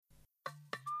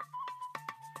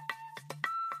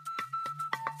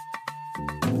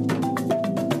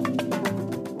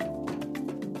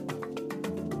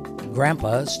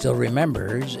Grandpa Still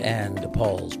Remembers and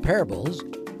Paul's Parables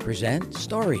present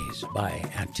stories by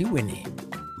Auntie Winnie,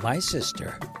 my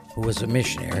sister, who was a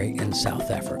missionary in South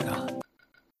Africa.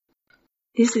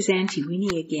 This is Auntie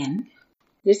Winnie again.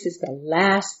 This is the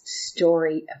last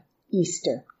story of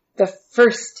Easter, the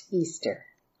first Easter.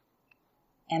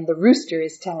 And the rooster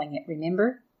is telling it,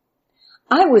 remember?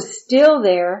 I was still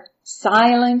there,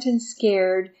 silent and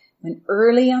scared, when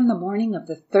early on the morning of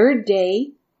the third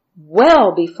day,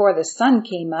 well before the sun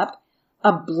came up,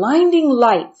 a blinding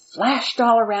light flashed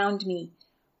all around me,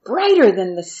 brighter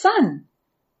than the sun.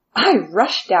 I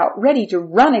rushed out, ready to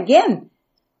run again.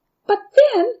 But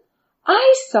then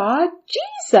I saw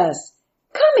Jesus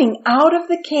coming out of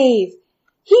the cave.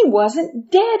 He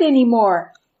wasn't dead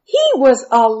anymore. He was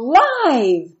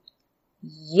alive.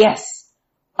 Yes,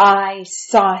 I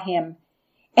saw him,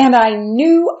 and I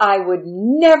knew I would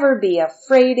never be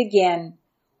afraid again.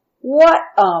 What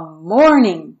a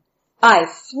morning! I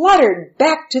fluttered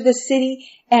back to the city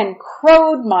and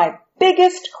crowed my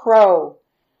biggest crow.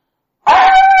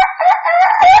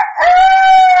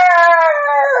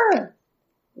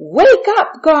 Wake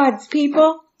up, God's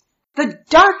people! The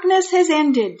darkness has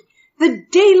ended. The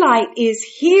daylight is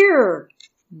here.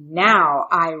 Now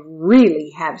I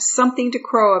really have something to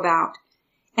crow about,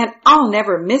 and I'll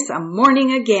never miss a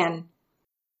morning again.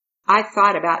 I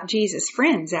thought about Jesus'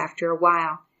 friends after a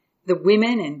while. The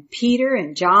women and Peter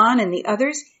and John and the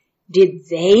others, did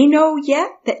they know yet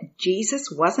that Jesus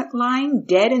wasn't lying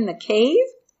dead in the cave?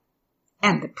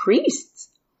 And the priests,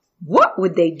 what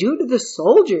would they do to the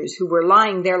soldiers who were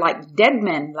lying there like dead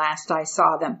men last I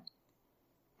saw them?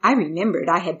 I remembered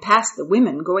I had passed the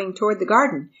women going toward the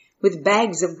garden with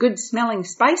bags of good-smelling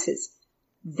spices.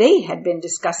 They had been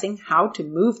discussing how to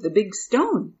move the big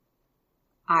stone.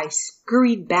 I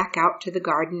scurried back out to the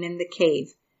garden and the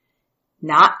cave.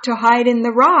 Not to hide in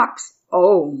the rocks.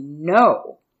 Oh,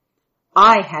 no.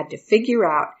 I had to figure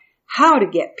out how to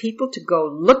get people to go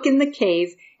look in the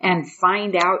cave and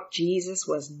find out Jesus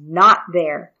was not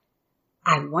there.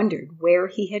 I wondered where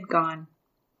he had gone.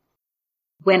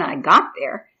 When I got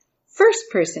there,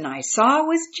 first person I saw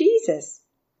was Jesus.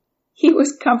 He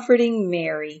was comforting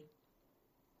Mary.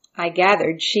 I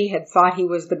gathered she had thought he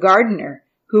was the gardener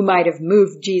who might have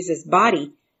moved Jesus'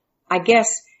 body. I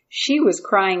guess she was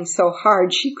crying so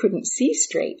hard she couldn't see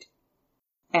straight.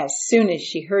 As soon as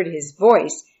she heard his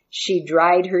voice, she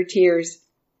dried her tears.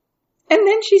 And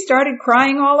then she started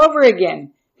crying all over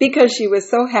again because she was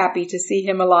so happy to see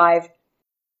him alive.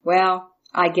 Well,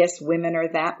 I guess women are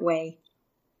that way.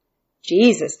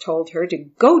 Jesus told her to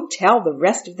go tell the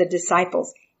rest of the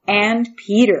disciples and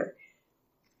Peter,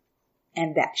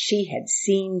 and that she had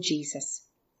seen Jesus,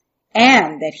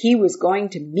 and that he was going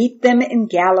to meet them in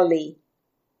Galilee.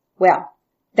 Well,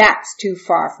 that's too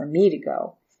far for me to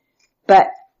go, but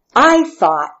I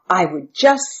thought I would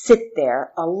just sit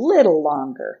there a little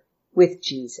longer with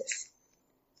Jesus.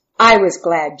 I was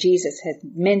glad Jesus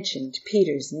had mentioned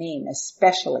Peter's name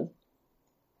especially.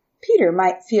 Peter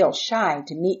might feel shy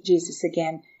to meet Jesus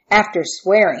again after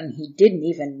swearing he didn't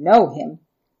even know him.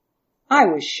 I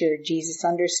was sure Jesus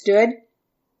understood.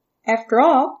 After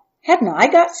all, hadn't I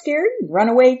got scared and run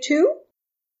away too?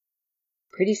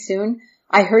 Pretty soon,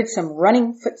 I heard some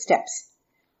running footsteps.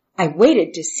 I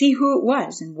waited to see who it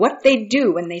was and what they'd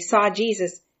do when they saw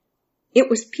Jesus. It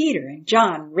was Peter and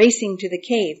John racing to the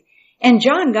cave, and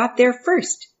John got there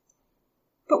first.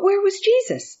 But where was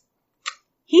Jesus?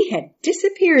 He had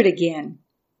disappeared again.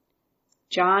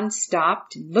 John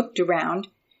stopped and looked around,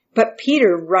 but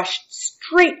Peter rushed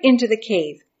straight into the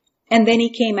cave, and then he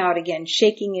came out again,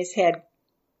 shaking his head.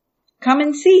 "Come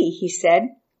and see," he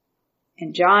said.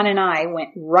 And John and I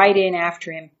went right in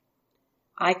after him.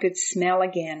 I could smell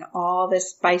again all the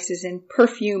spices and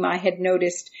perfume I had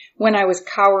noticed when I was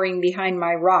cowering behind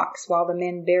my rocks while the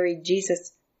men buried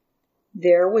Jesus.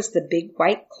 There was the big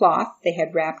white cloth they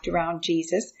had wrapped around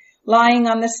Jesus, lying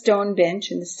on the stone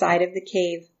bench in the side of the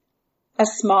cave. A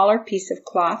smaller piece of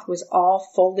cloth was all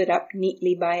folded up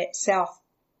neatly by itself.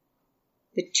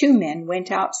 The two men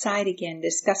went outside again,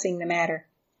 discussing the matter.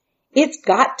 "It's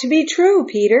got to be true,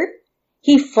 Peter.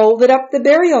 He folded up the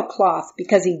burial cloth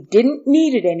because he didn't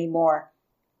need it anymore.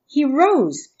 He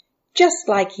rose, just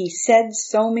like he said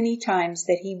so many times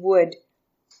that he would.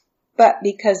 But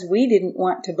because we didn't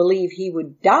want to believe he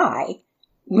would die,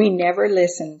 we never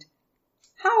listened.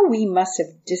 How we must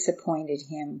have disappointed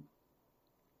him."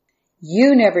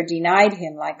 "You never denied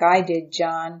him like I did,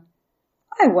 John.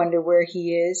 I wonder where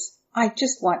he is. I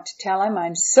just want to tell him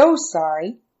I'm so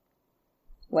sorry."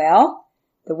 "Well,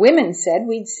 the women said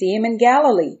we'd see him in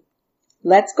Galilee."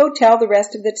 Let's go tell the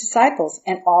rest of the disciples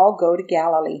and all go to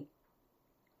Galilee."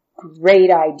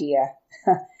 Great idea.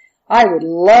 I would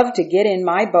love to get in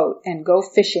my boat and go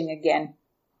fishing again.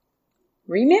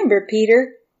 Remember,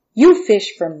 Peter, you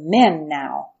fish for men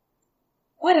now.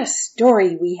 What a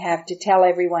story we have to tell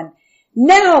everyone.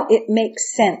 Now it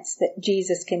makes sense that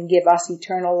Jesus can give us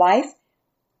eternal life.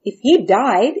 If he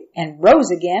died and rose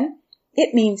again,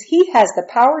 it means he has the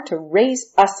power to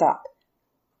raise us up.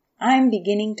 I'm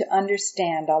beginning to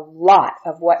understand a lot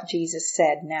of what Jesus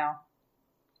said now.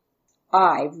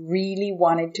 I really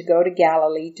wanted to go to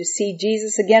Galilee to see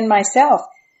Jesus again myself,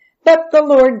 but the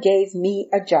Lord gave me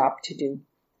a job to do.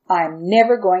 I'm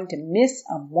never going to miss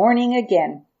a morning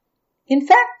again. In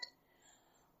fact,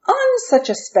 on such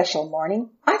a special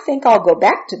morning, I think I'll go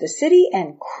back to the city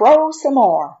and crow some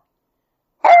more.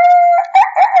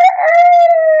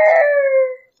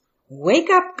 Wake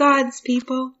up, God's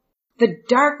people. The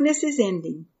darkness is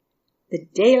ending. The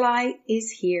daylight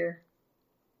is here.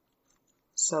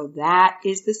 So that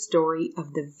is the story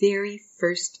of the very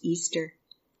first Easter.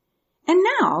 And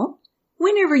now,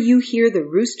 whenever you hear the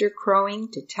rooster crowing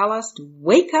to tell us to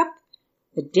wake up,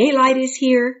 the daylight is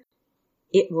here,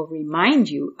 it will remind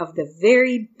you of the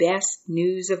very best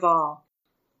news of all.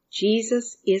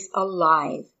 Jesus is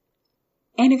alive.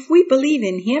 And if we believe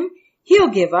in him, he'll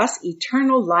give us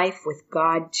eternal life with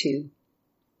God too.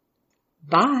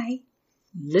 Bye.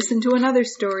 Listen to another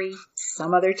story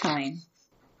some other time.